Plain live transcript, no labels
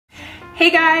Hey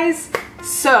guys!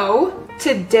 So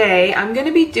today I'm going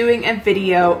to be doing a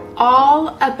video all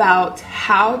about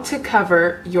how to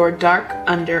cover your dark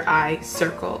under eye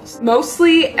circles.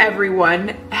 Mostly everyone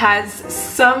has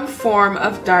some form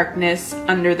of darkness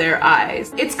under their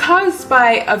eyes. It's caused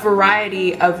by a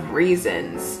variety of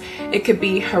reasons. It could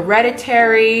be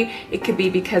hereditary, it could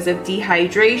be because of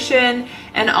dehydration,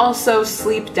 and also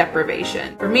sleep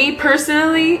deprivation. For me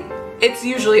personally, it's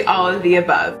usually all of the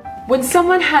above. When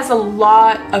someone has a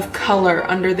lot of color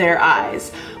under their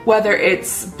eyes, whether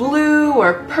it's blue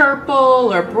or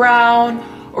purple or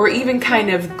brown or even kind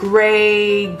of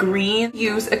gray, green,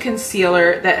 use a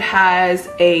concealer that has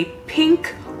a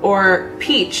pink or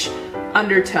peach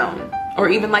undertone or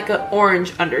even like an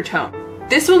orange undertone.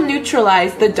 This will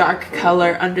neutralize the dark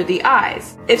color under the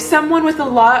eyes. If someone with a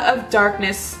lot of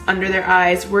darkness under their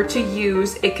eyes were to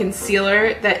use a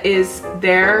concealer that is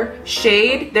their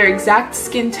shade, their exact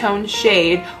skin tone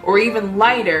shade, or even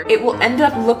lighter, it will end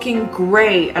up looking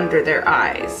gray under their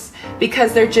eyes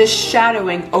because they're just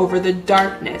shadowing over the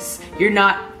darkness. You're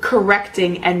not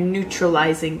correcting and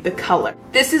neutralizing the color.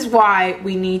 This is why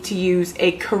we need to use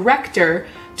a corrector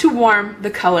to warm the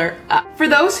color up. For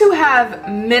those who have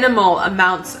minimal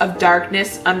amounts of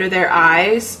darkness under their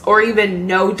eyes, or even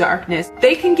no darkness,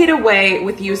 they can get away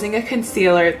with using a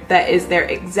concealer that is their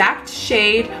exact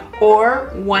shade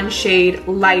or one shade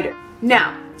lighter.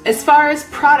 Now, as far as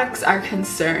products are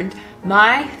concerned,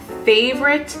 my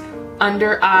favorite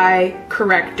under eye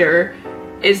corrector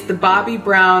is the Bobbi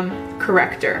Brown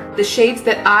corrector. The shades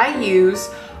that I use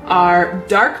are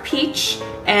dark peach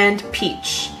and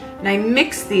peach. And I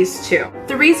mix these two.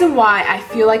 The reason why I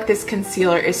feel like this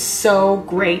concealer is so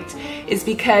great is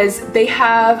because they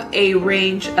have a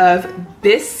range of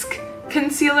bisque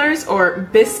concealers or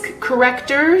bisque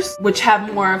correctors, which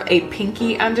have more of a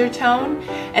pinky undertone,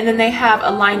 and then they have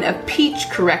a line of peach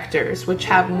correctors, which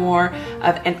have more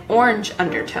of an orange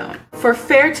undertone. For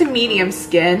fair to medium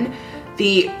skin,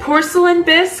 the porcelain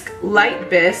bisque, light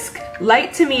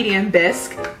to medium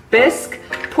bisque,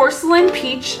 porcelain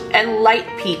peach, and light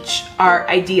peach are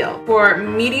ideal. For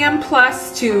medium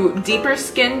plus to deeper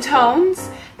skin tones,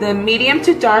 the medium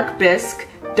to dark bisque,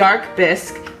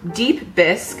 deep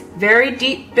bisque, very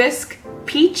deep bisque,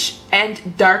 peach,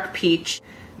 and dark peach.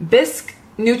 Bisque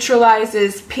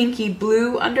neutralizes pinky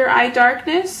blue under eye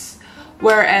darkness,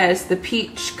 whereas the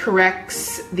peach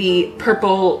corrects the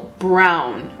purple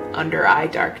brown under eye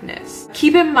darkness.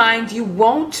 Keep in mind, you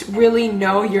won't really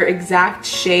know your exact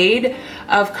shade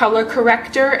of color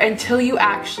corrector until you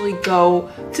actually go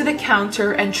to the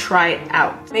counter and try it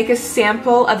out. Make a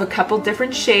sample of a couple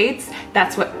different shades.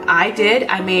 That's what I did.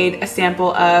 I made a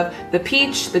sample of the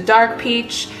peach, the dark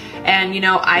peach, and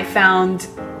I found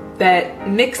that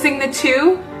mixing the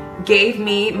two gave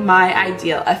me my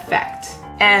ideal effect.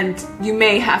 And you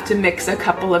may have to mix a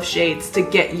couple of shades to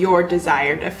get your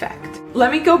desired effect.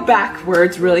 Let me go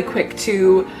backwards really quick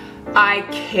to eye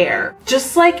care.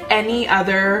 Just like any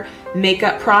other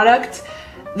makeup product,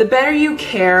 the better you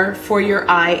care for your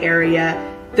eye area,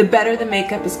 the better the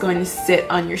makeup is going to sit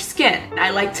on your skin. I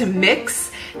like to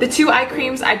mix. The two eye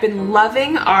creams I've been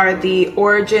loving are the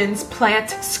Origins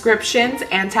Plantscriptions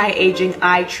Anti-Aging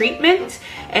Eye Treatment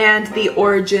and the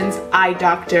Origins Eye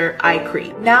Doctor Eye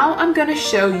Cream. Now I'm going to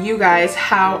show you guys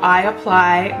how I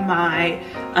apply my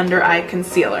under eye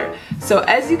concealer. So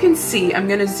as you can see, I'm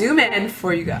going to zoom in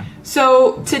for you guys.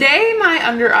 So today my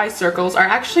under eye circles are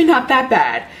actually not that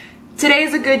bad. Today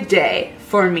is a good day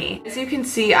for me. As you can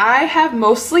see, I have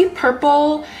mostly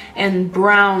purple and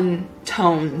brown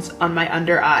tones on my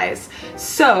under eyes.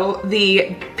 So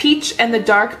the peach and the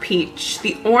dark peach,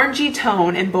 the orangey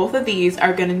tone in both of these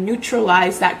are going to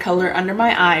neutralize that color under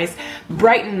my eyes,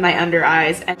 brighten my under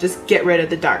eyes, and just get rid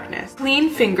of the darkness. Clean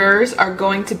fingers are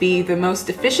going to be the most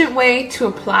efficient way to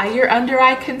apply your under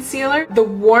eye concealer. The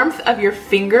warmth of your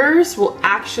fingers will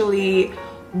actually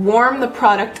warm the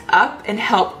product up and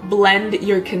help blend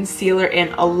your concealer in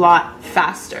a lot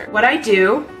faster. What I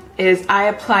do is I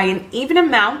apply an even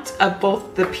amount of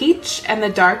both the peach and the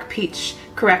dark peach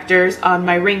correctors on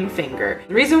my ring finger.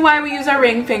 The reason why we use our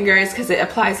ring finger is because it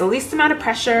applies the least amount of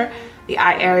pressure. The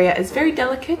eye area is very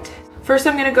delicate. First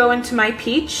I'm going to go into my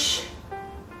peach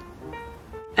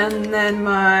and then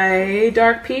my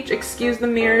dark peach. Excuse the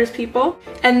mirrors, people.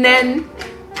 And then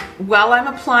while I'm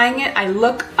applying it, I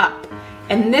look up.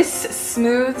 And this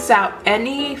smooths out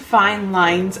any fine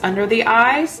lines under the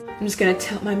eyes. I'm just gonna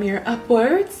tilt my mirror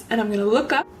upwards and I'm gonna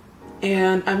look up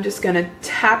and I'm just gonna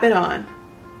tap it on.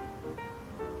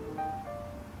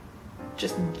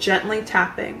 Just gently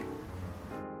tapping.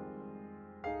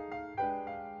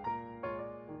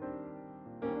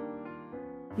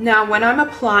 Now when I'm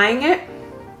applying it,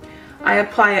 I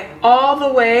apply it all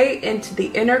the way into the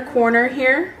inner corner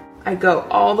here. I go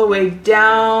all the way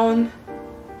down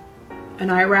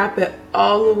and I wrap it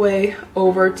all the way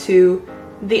over to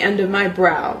the end of my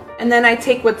brow. And then I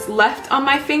take what's left on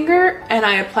my finger and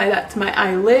I apply that to my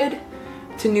eyelid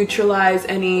to neutralize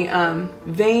any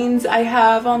veins I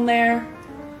have on there.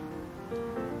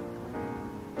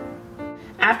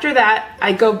 After that,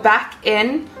 I go back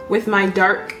in with my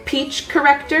dark peach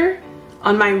corrector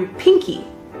on my pinky,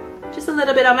 just a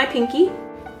little bit on my pinky,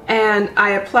 and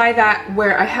I apply that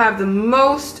where I have the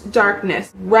most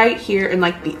darkness, right here in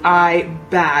like the eye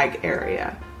bag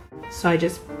area. So I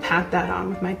just pat that on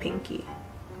with my pinky.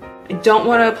 I don't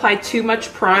want to apply too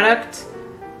much product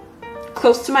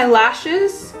close to my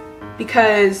lashes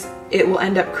because it will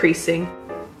end up creasing.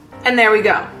 And there we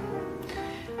go.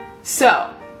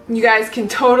 So you guys can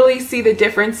totally see the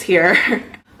difference here.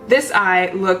 This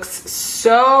eye looks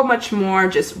so much more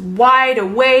just wide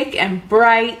awake and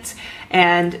bright,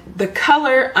 and the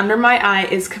color under my eye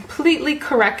is completely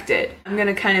corrected. I'm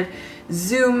gonna kind of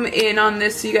zoom in on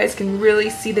this so you guys can really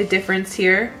see the difference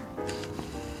here.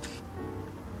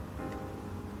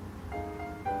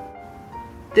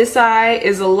 This eye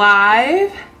is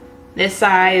alive. This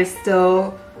eye is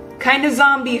still kind of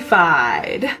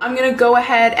zombified. I'm gonna go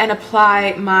ahead and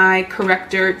apply my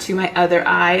corrector to my other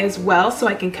eye as well so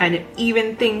I can kind of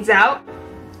even things out.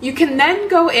 You can then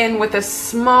go in with a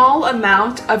small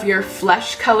amount of your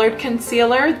flesh colored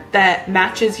concealer that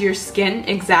matches your skin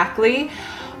exactly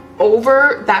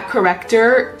over that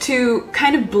corrector to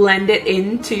kind of blend it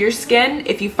into your skin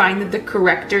if you find that the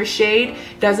corrector shade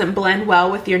doesn't blend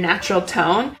well with your natural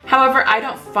tone. However, I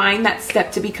don't find that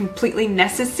step to be completely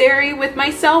necessary with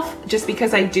myself just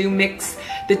because I do mix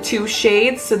the two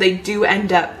shades so they do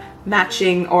end up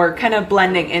matching or kind of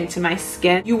blending into my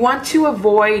skin. You want to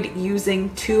avoid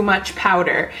using too much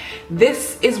powder.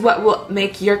 This is what will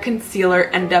make your concealer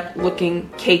end up looking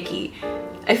cakey.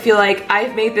 I feel like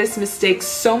I've made this mistake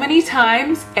so many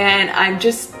times and I'm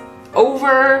just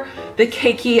over the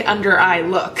cakey under eye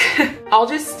look. I'll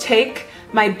just take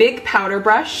my big powder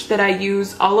brush that I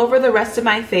use all over the rest of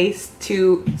my face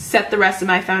to set the rest of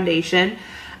my foundation.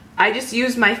 I just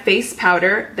use my face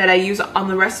powder that I use on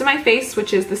the rest of my face,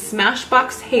 which is the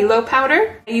Smashbox Halo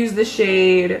powder. I use the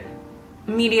shade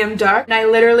medium dark and I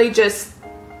literally just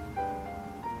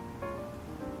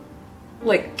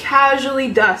like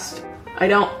casually dust. I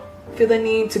don't feel the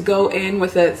need to go in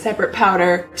with a separate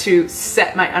powder to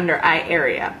set my under eye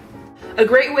area. A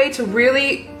great way to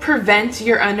really prevent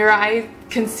your under eye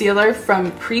concealer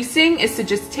from creasing is to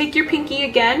just take your pinky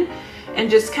again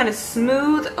and just kind of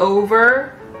smooth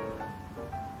over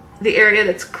the area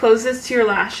that's closest to your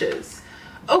lashes.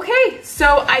 Okay,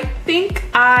 so I think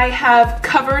I have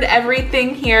covered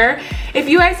everything here. If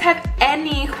you guys have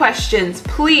any questions,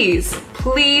 please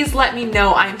let me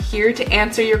know. I'm here to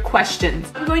answer your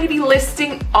questions. I'm going to be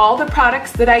listing all the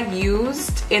products that I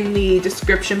used in the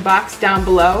description box down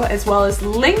below, as well as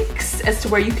links as to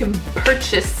where you can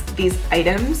purchase these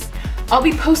items. I'll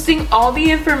be posting all the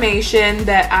information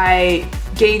that I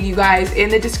gave you guys in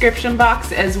the description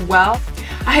box as well.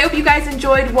 I hope you guys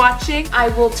enjoyed watching. I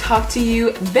will talk to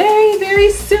you very,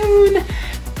 very soon.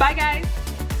 Bye guys.